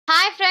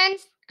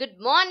Good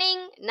morning.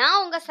 நான்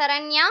உங்க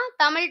சரண்யா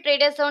தமிழ்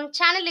ட்ரேடர்ஸோன்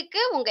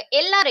சேனலுக்கு உங்க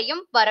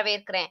எல்லாரையும்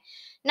வரவேற்கிறேன்.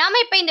 நாம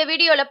இப்ப இந்த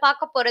வீடியோல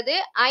பார்க்க போறது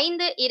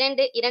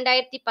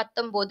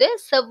 5/2/2019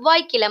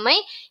 செவ்வாய்க்கிழமை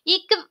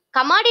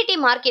கமாடிட்டி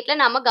மார்க்கெட்ல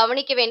நாம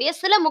கவனிக்க வேண்டிய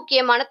சில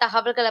முக்கியமான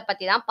தகவல்களை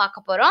பத்தி தான்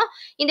பார்க்க போறோம்.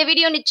 இந்த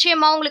வீடியோ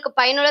நிச்சயமா உங்களுக்கு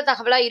பயனுள்ள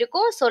தகவலா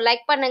இருக்கும். ஸோ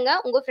லைக் பண்ணுங்க,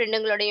 உங்க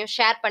ஃப்ரெண்டுங்களோடையும்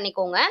ஷேர்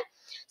பண்ணிக்கோங்க.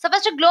 ஸோ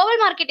ஃபர்ஸ்ட் குளோபல்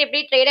மார்க்கெட் எப்படி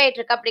ட்ரேட் ஆயிட்டு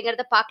இருக்கு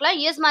அப்படிங்கறத பார்க்கலாம்.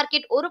 யூஎஸ்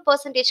மார்க்கெட்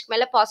 1%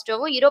 மேல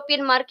பாசிட்டிவாகவும்,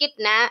 யூரோப்பியன் மார்க்கெட்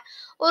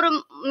ஒரு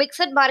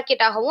மிக்சட்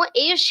மார்க்கெட் ஆகவும்,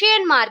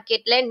 ஏசியன்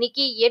மார்க்கெட்ல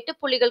இன்னைக்கு 8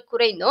 புள்ளிகள்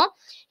குறைந்தும்,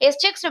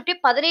 எஸ்எக்ஸ் 50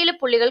 17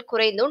 புள்ளிகள்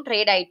குறைந்தும்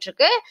ட்ரேட் ஆயிட்டு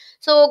இருக்கு.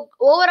 ஸோ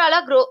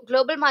ஓவராலா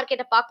குளோபல்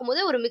மார்க்கெட்டை பார்க்கும்போது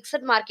ஒரு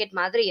மிக்சட் மார்க்கெட்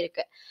மாதிரி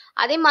இருக்கு.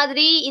 அதே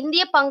மாதிரி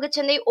இந்திய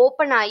பங்குச்சந்தை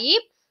ஓபன் ஆகி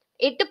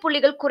 8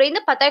 புள்ளிகள்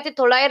குறைந்து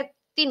 10,904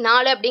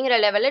 அப்படிங்கிற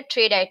லெவல்ல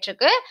ட்ரேட் ஆயிட்டு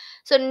இருக்கு.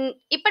 ஸோ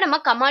இப்போ நம்ம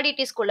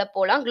கமாடிட்டிஸ்குள்ள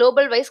போகலாம்.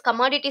 குளோபல் வைஸ்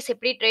கமாடிட்டிஸ்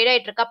எப்படி ட்ரேட்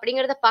ஆயிட்டு இருக்கு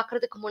அப்படிங்கறத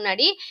பாக்குறதுக்கு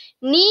முன்னாடி,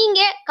 நீங்க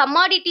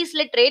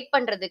கமாடிட்டிஸ்ல ட்ரேட்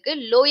பண்றதுக்கு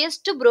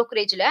லோயஸ்ட்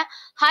புரோக்கரேஜ்ல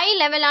ஹை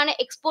லெவலான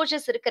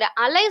எக்ஸ்போஜர்ஸ் இருக்கிற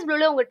அலைஸ்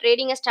ப்ளூல உங்க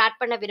ட்ரேடிங்கை ஸ்டார்ட்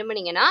பண்ண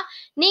விரும்புனீங்கன்னா,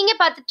 நீங்க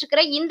பார்த்துட்டு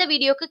இருக்கிற இந்த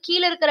வீடியோக்கு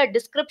கீழே இருக்கிற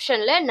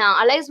டிஸ்கிரிப்ஷன்ல நான்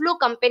அலைஸ் ப்ளூ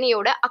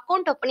கம்பெனியோட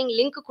அக்கௌண்ட் ஓப்பனிங்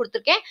லிங்க்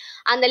கொடுத்துருக்கேன்.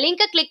 அந்த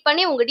லிங்கை கிளிக்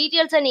பண்ணி உங்க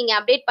டீட்டெயில்ஸை நீங்க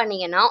அப்டேட்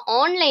பண்ணீங்கன்னா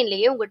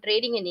ஆன்லைன்லயே உங்க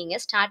ட்ரேடிங்கை நீங்க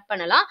ஸ்டார்ட்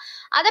பண்ணலாம்.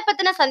 அதை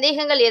பத்தின சந்தேகங்கள்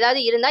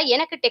ஏதாவது இருந்தா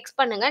எனக்கு டெக்ஸ்ட்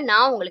பண்ணுங்க,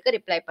 நான் உங்களுக்கு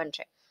ரிப்ளை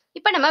பண்றேன்.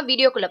 இப்போ நம்ம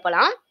வீடியோக்குள்ள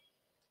போலாம்.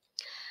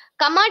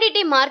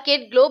 Commodity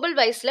market global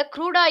வைஸ்ல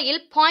crude oil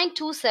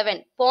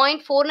 0.27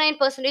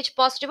 0.49%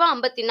 பாசிட்டிவா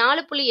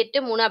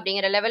 54.83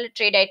 அப்படிங்கிற லெவலில்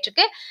ட்ரேட் ஆயிட்டு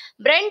இருக்கு.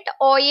 பிரெண்ட்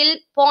ஆயில்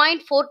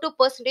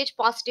 0.42%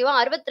 பாசிட்டிவா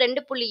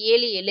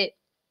 62.77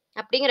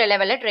 அப்படிங்கிற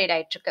லெவல்ல ட்ரேட்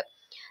ஆயிட்டு இருக்கு.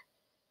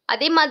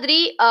 அதே மாதிரி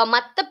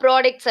மற்ற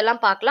ப்ராடக்ட்ஸ் எல்லாம்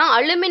பார்க்கலாம்.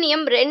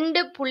 அலுமினியம்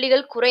 2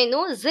 புள்ளிகள்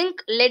குறைந்தும்,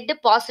 zinc let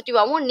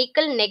பாசிட்டிவாகவும்,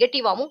 nickel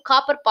நெகட்டிவாகவும்,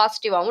 copper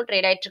பாசிட்டிவாகவும்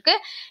trade ஆயிட்டு இருக்கு.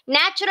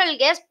 நேச்சுரல்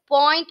கேஸ்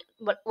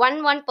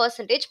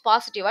 0.11%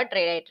 பாசிட்டிவா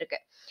ட்ரேட் ஆயிட்டு இருக்கு.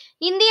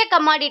 இந்திய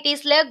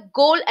கமாடிட்டிஸ்ல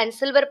gold and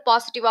silver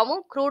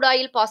பாசிட்டிவாகவும், crude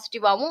oil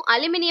பாசிட்டிவாகவும்,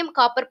 aluminium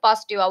copper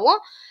பாசிட்டிவாகவும்,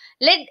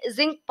 let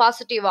zinc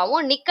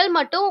பாசிட்டிவாகவும், nickel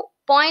மட்டும்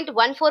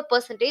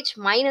 0.14%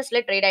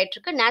 மைனஸ்ல ட்ரேட் ஆயிட்டு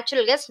இருக்கு.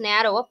 நேச்சுரல் கேஸ்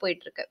நேரோவா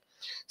போயிட்டு இருக்கு.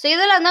 ஸோ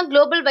இதெல்லாம் தான்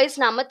குளோபல் வைஸ்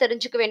நாம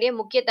தெரிஞ்சுக்க வேண்டிய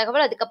முக்கிய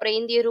தகவல். அதுக்கப்புறம்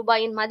இந்திய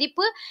ரூபாயின்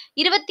மதிப்பு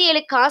 27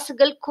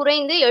 காசுகள்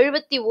குறைந்து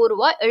 71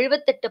 ரூபாய்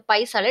 78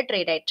 பைசால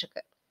ட்ரேட் ஆயிட்டு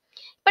இருக்கு.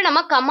 இப்போ நம்ம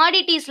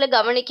கமாடிட்டிஸ்ல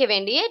கவனிக்க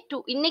வேண்டிய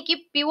இன்னைக்கு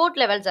பிவோட்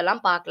லெவல்ஸ்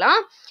எல்லாம் பார்க்கலாம்.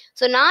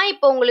 ஸோ நான்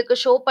இப்போ உங்களுக்கு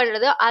ஷோ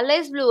பண்றது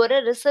அலைஸ் ப்ளூவோட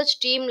ரிசர்ச்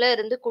டீம்ல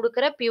இருந்து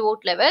கொடுக்குற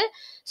பிவோட் லெவல்.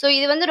 ஸோ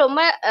இது வந்து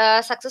ரொம்ப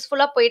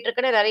சக்சஸ்ஃபுல்லா போயிட்டு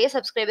இருக்குன்னு நிறைய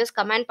சப்ஸ்கிரைபர்ஸ்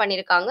கமெண்ட்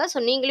பண்ணியிருக்காங்க. ஸோ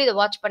நீங்களும் இதை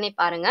வாட்ச் பண்ணி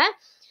பாருங்க.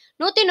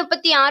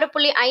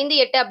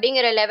 136.58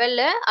 அப்படிங்கிற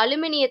லெவல்ல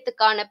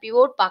அலுமினியத்துக்கான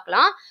பிவோட்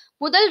பார்க்கலாம்.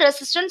 முதல்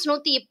ரெசிஸ்டன்ஸ்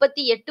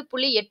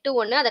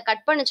 128.81, அதை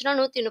கட் பண்ணுச்சுன்னா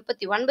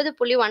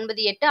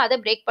 139.98, அதை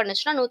பிரேக்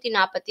பண்ணுச்சுன்னா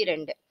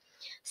 142.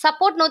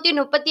 சப்போர்ட்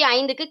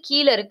 135க்கு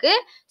கீழே இருக்கு.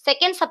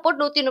 Second support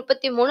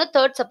 133,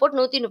 third support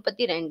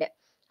 132.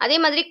 அதே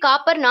மாதிரி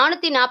காப்பர்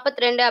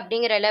 442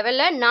 அப்படிங்கிற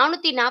லெவல்ல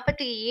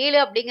 447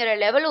 அப்படிங்கிற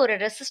லெவல் ஒரு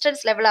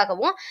ரெசிஸ்டன்ஸ்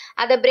லெவலாகவும்,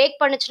 அதை பிரேக்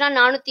பண்ணுச்சுன்னா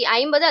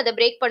 450, அதை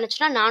பிரேக்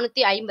பண்ணுச்சுன்னா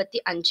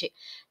 455.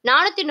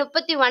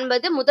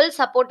 439 முதல்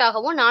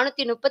சப்போர்ட்டாகவும்,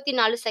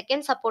 434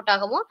 செகண்ட்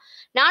சப்போர்ட்டாகவும்,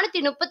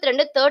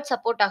 432 தேர்ட்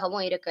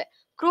சப்போர்ட்டாகவும் இருக்கு.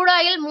 க்ரூட்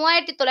ஆயில்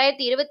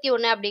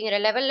 3921 அப்படிங்கிற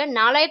லெவல்ல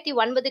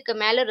 4009க்கு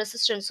மேல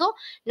ரெசிஸ்டன்ஸும்,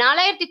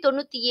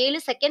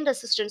 4097 செகண்ட்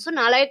ரெசிஸ்டன்ஸும்,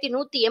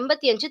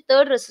 4185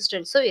 தேர்ட்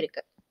ரெசிஸ்டன்ஸும்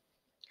இருக்கு.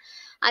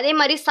 அதே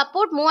மாதிரி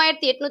support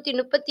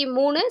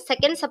 3833,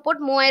 second support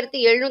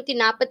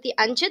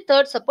 3745,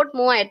 third support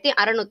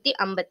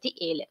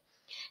 3657.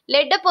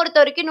 லெட்டை பொறுத்த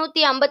வரைக்கும்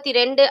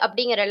 152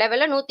 அப்படிங்கிற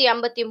லெவல்ல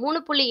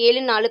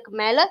 153.74க்கு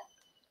மேல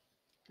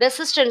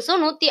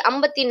ரெசிஸ்டன்ஸும்,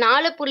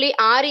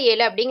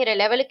 154.67 அப்படிங்கிற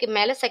லெவலுக்கு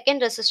மேல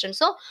செகண்ட்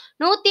ரெசிஸ்டன்ஸும்,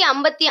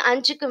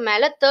 155க்கு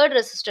மேல தேர்ட்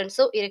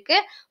ரெசிஸ்டன்ஸும் இருக்கு.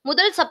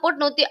 முதல் support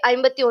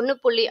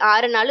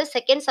 151.64,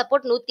 second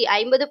support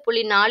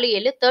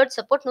 150.47, third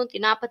support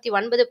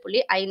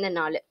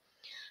 149.54.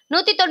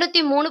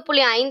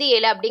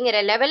 193.57 அப்படிங்கிற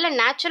லெவல்ல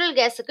நேச்சுரல்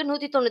கேஸுக்கு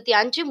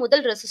 195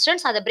 முதல்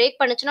ரெசிஸ்டன்ஸ், அதை பிரேக்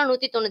பண்ணுச்சுன்னா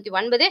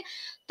 199,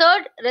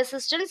 தேர்ட்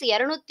ரெசிஸ்டன்ஸ்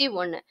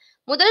 201.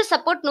 முதல்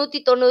support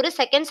 190,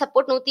 second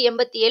support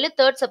 187,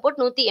 third support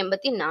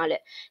 184.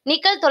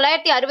 Nickel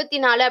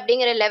 964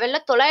 அப்படிங்கிற லெவல்ல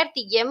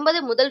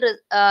 980 முதல்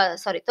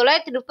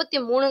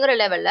 933ங்கிற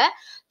லெவல்ல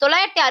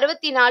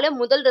 964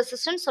 முதல்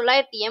ரெசிஸ்டன்ஸ்,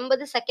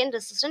 980 செகண்ட்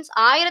ரெசிஸ்டன்ஸ்,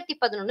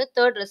 1011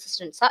 தேர்ட்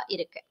ரெசிஸ்டன்ஸா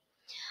இருக்கு.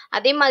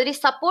 அதே மாதிரி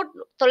support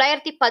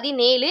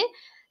 917,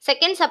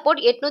 second support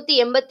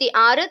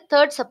 886,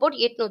 third support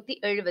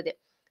 870.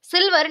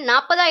 Silver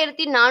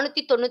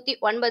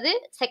 40,499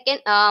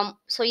 second.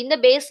 So இந்த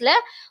பேஸ்ல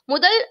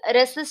முதல்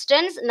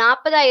resistance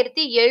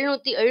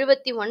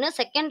 40,771,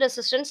 second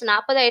resistance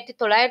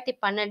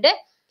 40,912,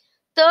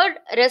 third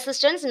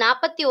resistance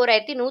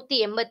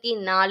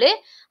 41,184.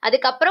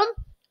 அதுக்கப்புறம்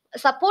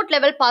சப்போர்ட்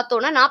லெவல்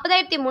பார்த்தோம்னா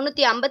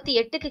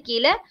 40,358க்கு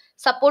கீழே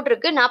சப்போர்ட்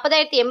இருக்கு.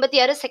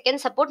 40,086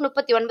 second support,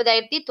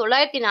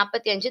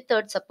 39,945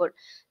 third support.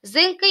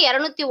 Zinc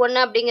 201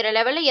 அப்படிங்கிற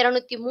லெவல்ல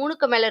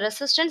 203க்கு மேல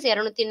ரெசிஸ்டன்ஸ்,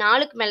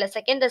 204க்கு மேல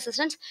செகண்ட்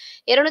ரெசிஸ்டன்ஸ்,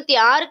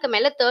 206க்கு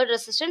மேல தேர்ட்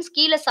ரெசிஸ்டன்ஸ்.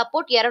 கீழே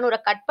சப்போர்ட்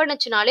 200 கட்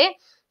பண்ணுச்சுனாலே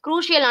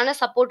குரூஷியலான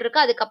சப்போர்ட்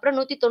இருக்கு. அதுக்கப்புறம்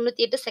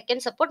 198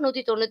 second support,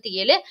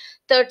 197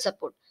 third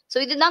support. So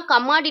இதுதான்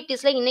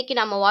கமாடிட்டிஸ்ல இன்னைக்கு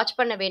நம்ம வாட்ச்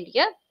பண்ண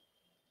வேண்டிய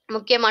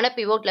முக்கியமான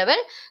பிவோட்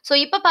லெவல். ஸோ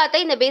இப்போ பார்த்தா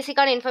இந்த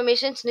பேசிக்கான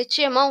இன்ஃபர்மேஷன்ஸ்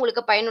நிச்சயமா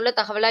உங்களுக்கு பயனுள்ள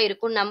தகவலாக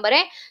இருக்கும்னு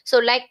நம்புறேன். ஸோ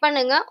லைக்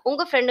பண்ணுங்க,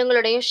 உங்க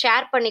ஃப்ரெண்டுங்களோடையும்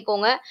ஷேர்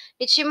பண்ணிக்கோங்க.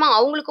 நிச்சயமா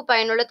அவங்களுக்கும்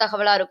பயனுள்ள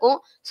தகவலாக இருக்கும்.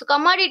 ஸோ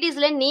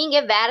கமாடிட்டிஸ்ல நீங்க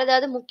வேற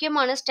ஏதாவது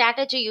முக்கியமான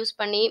ஸ்ட்ராட்டஜி யூஸ்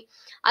பண்ணி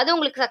அது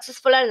உங்களுக்கு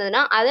சக்ஸஸ்ஃபுல்லாக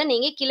இருந்ததுன்னா அதை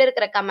நீங்க கீழே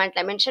இருக்கிற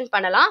கமெண்ட்ல மென்ஷன்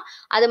பண்ணலாம்.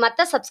 அது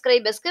மற்ற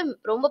சப்ஸ்கிரைபர்ஸ்க்கு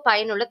ரொம்ப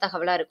பயனுள்ள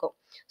தகவலாக இருக்கும்.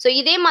 ஸோ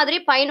இதே மாதிரி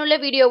பயனுள்ள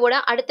வீடியோவோட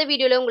அடுத்த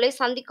வீடியோல உங்களை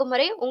சந்திக்கும்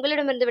வரை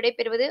உங்களிடமிருந்து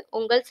விடைபெறுவது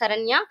உங்கள்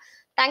Saranya.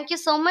 Thank you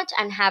so much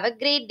and have a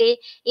great day.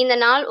 இந்த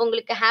நாள்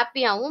உங்களுக்கு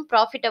ஹாப்பியாகவும்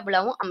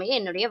ப்ராஃபிட்டபுளாகவும் அமைய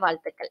என்னுடைய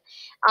வாழ்த்துக்கள்.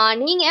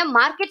 நீங்க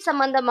மார்க்கெட்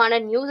சம்பந்தமான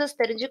நியூஸஸ்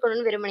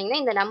தெரிஞ்சுக்கணும்னு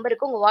விரும்புனீங்கன்னா இந்த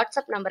நம்பருக்கு உங்க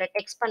வாட்ஸ்அப் நம்பரை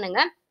டெக்ஸ்ட் பண்ணுங்க.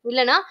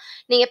 இல்லைனா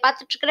நீங்க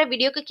பார்த்துட்டு இருக்கிற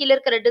வீடியோக்கு கீழே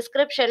இருக்கிற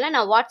டிஸ்கிரிப்ஷன்ல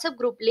நான் வாட்ஸ்அப்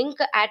குரூப்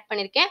லிங்க் ஆட்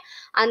பண்ணியிருக்கேன்.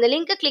 அந்த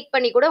லிங்கை கிளிக்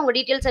பண்ணி கூட உங்க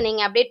டீட்டெயில்ஸை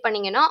நீங்க அப்டேட்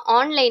பண்ணீங்கன்னா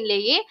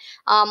ஆன்லைன்லேயே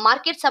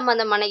மார்க்கெட்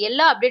சம்பந்தமான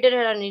எல்லா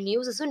அப்டேட்டடான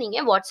நியூஸஸும் நீங்க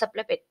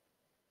வாட்ஸ்அப்ல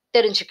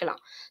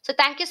தெரிஞ்சுக்கலாம். So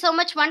thank you so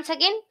much once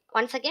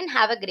again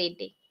have a great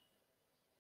day.